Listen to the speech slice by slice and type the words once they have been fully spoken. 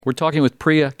We're talking with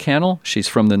Priya Cannell. She's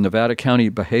from the Nevada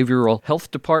County Behavioral Health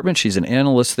Department. She's an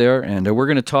analyst there, and we're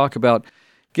going to talk about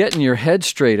getting your head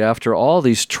straight after all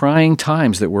these trying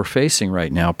times that we're facing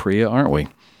right now, Priya, aren't we?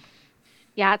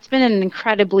 Yeah, it's been an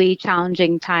incredibly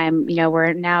challenging time.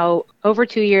 We're now over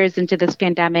 2 years into this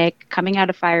pandemic, coming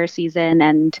out of fire season,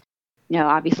 and,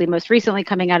 obviously most recently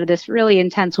coming out of this really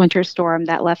intense winter storm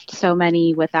that left so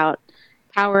many without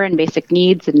power and basic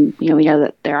needs. And, we know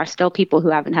that there are still people who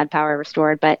haven't had power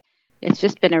restored, but it's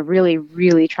just been a really,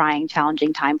 really trying,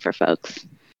 challenging time for folks.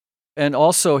 And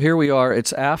also, here we are,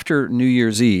 it's after New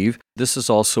Year's Eve. This is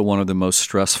also one of the most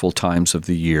stressful times of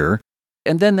the year.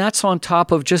 And then that's on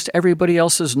top of just everybody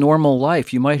else's normal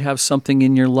life. You might have something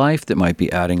in your life that might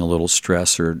be adding a little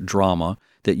stress or drama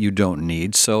that you don't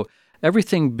need. So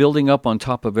everything building up on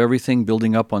top of everything,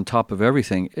 building up on top of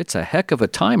everything, it's a heck of a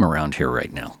time around here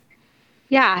right now.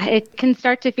 Yeah, it can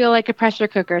start to feel like a pressure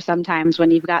cooker sometimes when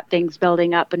you've got things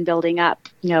building up,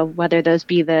 whether those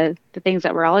be the things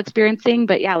that we're all experiencing.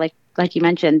 But yeah, like you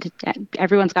mentioned,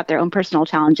 everyone's got their own personal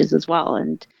challenges as well.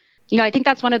 And I think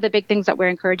that's one of the big things that we're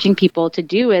encouraging people to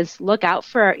do is look out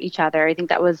for each other. I think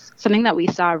that was something that we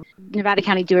saw Nevada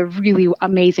County do a really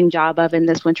amazing job of in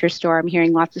this winter storm,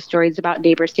 hearing lots of stories about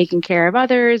neighbors taking care of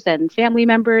others and family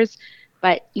members.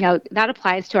 But, that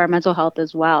applies to our mental health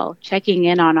as well, checking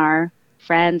in on our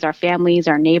friends, our families,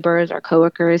 our neighbors, our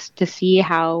coworkers to see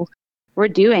how we're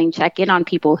doing, check in on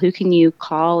people. Who can you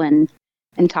call and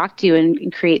talk to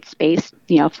and create space,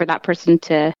 for that person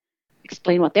to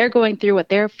explain what they're going through, what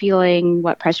they're feeling,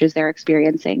 what pressures they're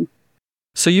experiencing.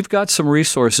 So you've got some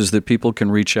resources that people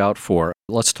can reach out for.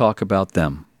 Let's talk about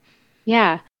them.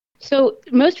 Yeah. So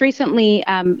most recently,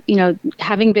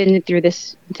 having been through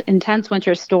this intense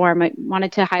winter storm, I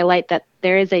wanted to highlight that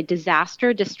there is a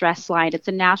disaster distress line. It's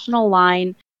a national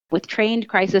line with trained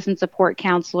crisis and support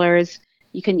counselors.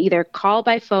 You can either call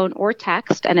by phone or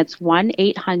text, and it's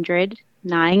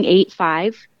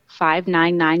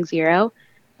 1-800-985-5990.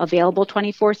 Available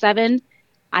 24/7.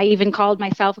 I even called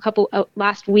myself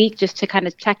last week just to kind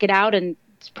of check it out, and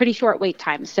it's pretty short wait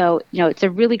time. So, it's a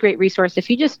really great resource. If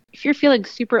you're feeling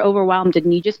super overwhelmed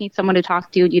and you just need someone to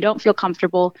talk to and you don't feel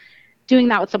comfortable doing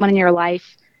that with someone in your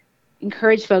life,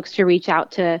 encourage folks to reach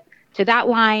out to that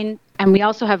line. And we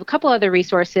also have a couple other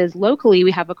resources. Locally,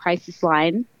 we have a crisis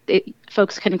line.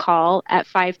 Folks can call at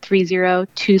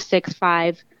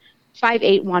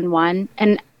 530-265-5811.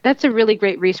 And that's a really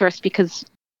great resource because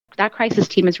that crisis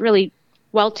team is really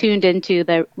well tuned into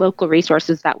the local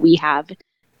resources that we have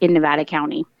in Nevada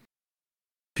County.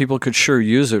 People could sure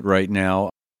use it right now.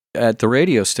 At the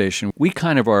radio station, we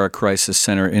kind of are a crisis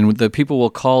center, and the people will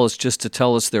call us just to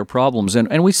tell us their problems.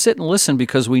 And we sit and listen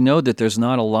because we know that there's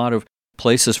not a lot of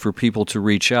places for people to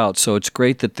reach out. So it's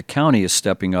great that the county is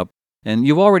stepping up. And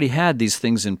you've already had these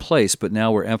things in place, but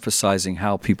now we're emphasizing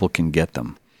how people can get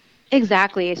them.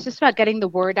 Exactly. It's just about getting the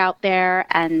word out there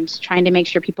and trying to make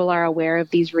sure people are aware of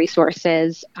these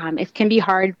resources. It can be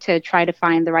hard to try to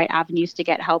find the right avenues to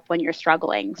get help when you're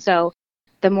struggling. So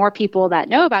the more people that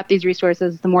know about these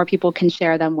resources, the more people can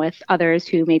share them with others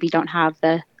who maybe don't have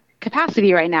the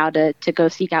capacity right now to go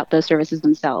seek out those services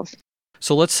themselves.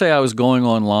 So let's say I was going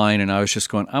online and I was just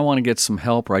going, I want to get some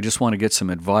help, or I just want to get some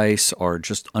advice, or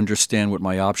just understand what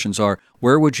my options are.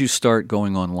 Where would you start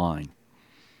going online?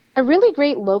 A really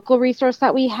great local resource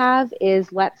that we have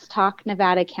is Let's Talk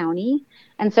Nevada County.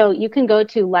 And so you can go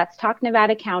to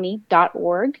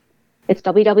letstalknevadacounty.org. It's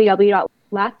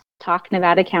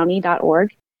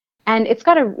www.letstalknevadacounty.org. And it's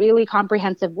got a really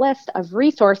comprehensive list of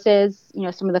resources,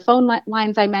 some of the phone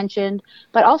lines I mentioned,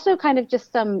 but also kind of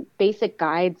just some basic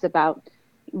guides about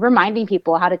reminding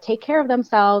people how to take care of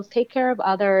themselves, take care of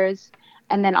others,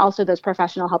 and then also those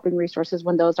professional helping resources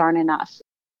when those aren't enough.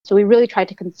 So we really try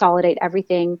to consolidate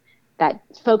everything that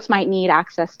folks might need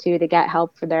access to get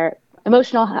help for their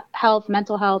emotional health,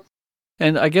 mental health.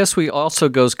 And I guess we also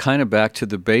goes kind of back to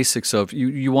the basics of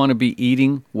you want to be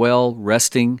eating well,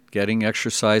 resting, getting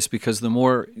exercise, because the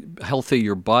more healthy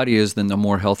your body is, then the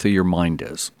more healthy your mind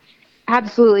is.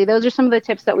 Absolutely. Those are some of the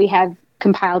tips that we have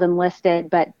compiled and listed,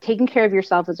 but taking care of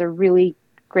yourself is a really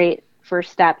great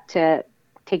first step to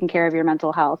taking care of your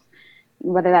mental health,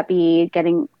 whether that be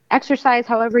getting exercise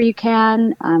however you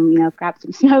can, grab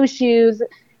some snowshoes,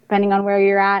 depending on where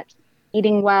you're at,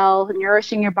 eating well,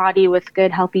 nourishing your body with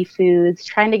good, healthy foods,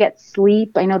 trying to get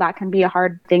sleep. I know that can be a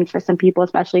hard thing for some people,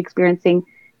 especially experiencing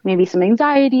maybe some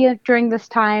anxiety during this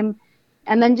time.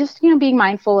 And then just, being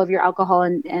mindful of your alcohol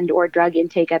and or drug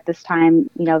intake at this time,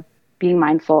 being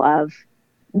mindful of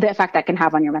the effect that can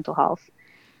have on your mental health.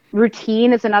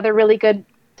 Routine is another really good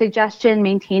suggestion,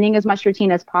 maintaining as much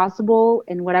routine as possible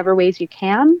in whatever ways you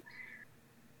can.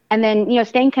 And then,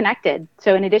 staying connected.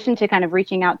 So in addition to kind of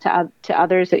reaching out to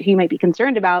others that you might be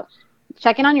concerned about,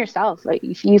 check in on yourself. Like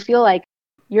if you feel like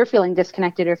you're feeling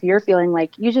disconnected, or if you're feeling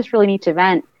like you just really need to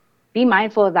vent, be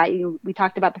mindful of that. We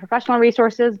talked about the professional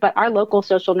resources, but our local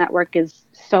social network is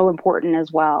so important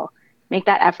as well. Make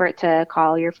that effort to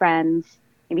call your friends.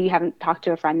 Maybe you haven't talked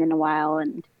to a friend in a while,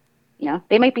 and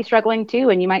they might be struggling too,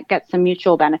 and you might get some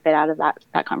mutual benefit out of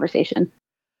that conversation.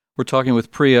 We're talking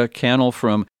with Priya Cannell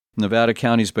from Nevada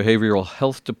County's Behavioral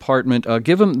Health Department.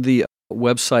 Give them the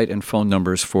website and phone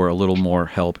numbers for a little more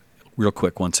help real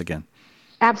quick once again.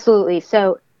 Absolutely.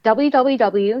 So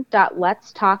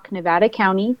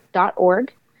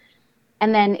www.letstalknevadacounty.org.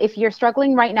 And then if you're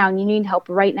struggling right now and you need help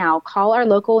right now, call our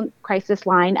local crisis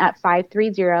line at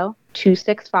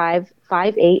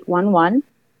 530-265-5811.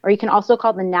 Or you can also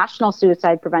call the National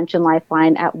Suicide Prevention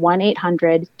Lifeline at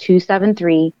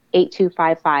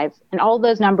 1-800-273-8255. And all of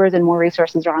those numbers and more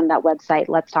resources are on that website,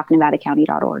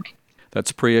 letstalknevadacounty.org.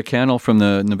 That's Priya Cannell from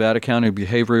the Nevada County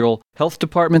Behavioral Health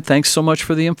Department. Thanks so much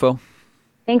for the info.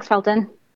 Thanks, Felton.